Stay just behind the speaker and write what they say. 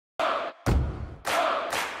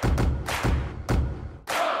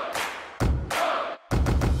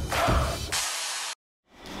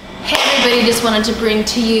really just wanted to bring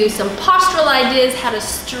to you some postural ideas, how to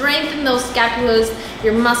strengthen those scapulas,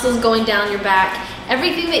 your muscles going down your back,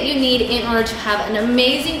 everything that you need in order to have an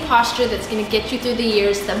amazing posture that's gonna get you through the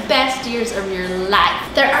years, the best years of your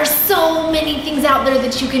life. There are so many things out there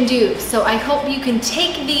that you can do, so I hope you can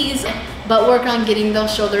take these, but work on getting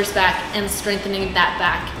those shoulders back and strengthening that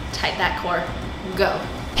back, tight that core, go.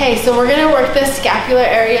 Okay, so we're gonna work the scapular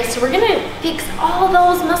area, so we're gonna fix all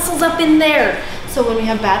those muscles up in there. So when we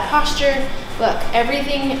have bad posture, look,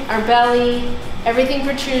 everything, our belly, everything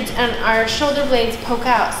protrudes and our shoulder blades poke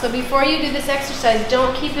out. So before you do this exercise,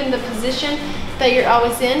 don't keep in the position that you're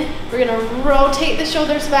always in. We're gonna rotate the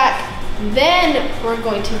shoulders back, then we're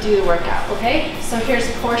going to do the workout, okay? So here's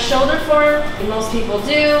a core shoulder form, and most people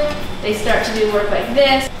do. They start to do work like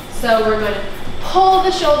this. So we're going to pull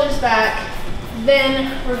the shoulders back,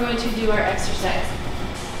 then we're going to do our exercise.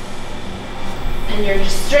 And you're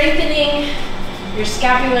just strengthening your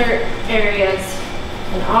scapular areas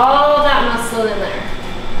and all that muscle in there.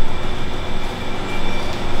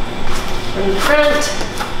 From the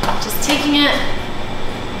front, just taking it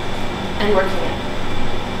and working it.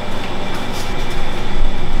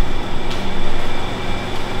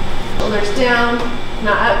 Shoulders down,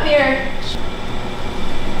 not up here.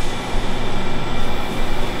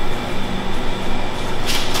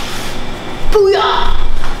 Booyah!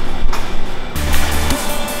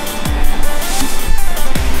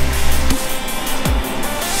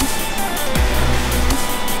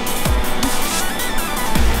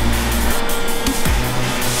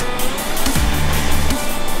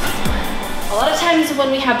 A lot of times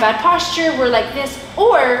when we have bad posture, we're like this,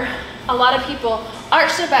 or a lot of people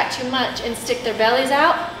arch their back too much and stick their bellies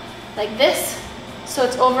out like this, so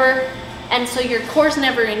it's over, and so your core's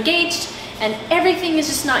never engaged, and everything is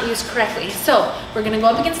just not used correctly. So we're gonna go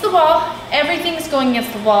up against the wall, everything is going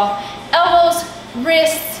against the wall, elbows,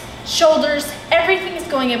 wrists, shoulders, everything is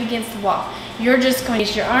going up against the wall. You're just going to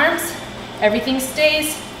use your arms, everything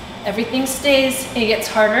stays, it gets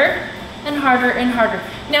harder and harder and harder.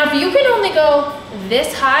 Now if you can only go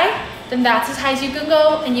this high, then that's as high as you can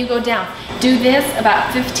go, and you go down. Do this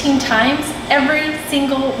about 15 times every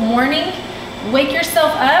single morning. Wake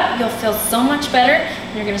yourself up, you'll feel so much better,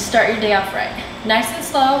 and you're gonna start your day off right. Nice and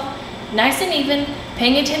slow, nice and even,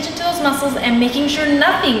 paying attention to those muscles and making sure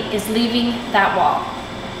nothing is leaving that wall.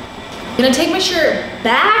 I'm gonna take my shirt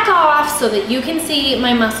back off so that you can see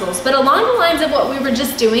my muscles, but along the lines of what we were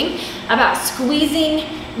just doing about squeezing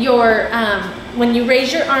your, when you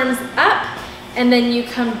raise your arms up and then you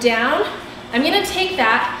come down, I'm gonna take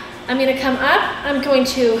that, I'm gonna come up, I'm going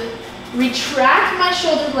to retract my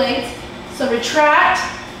shoulder blades. So retract,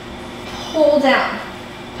 pull down,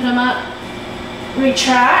 put them up,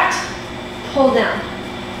 retract, pull down.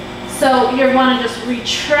 So you're wanna just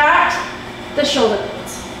retract the shoulder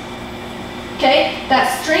blades. Okay,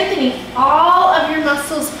 that's strengthening all of your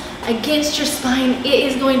muscles against your spine. It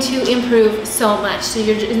is going to improve so much. So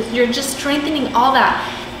you're just strengthening all that.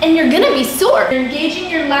 And you're gonna be sore. You're engaging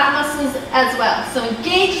your lat muscles as well. So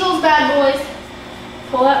engage those bad boys.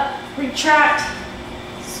 Pull up, retract,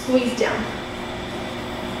 squeeze down.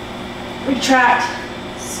 Retract,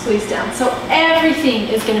 squeeze down. So everything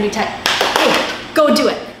is gonna be tight. Go do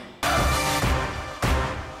it.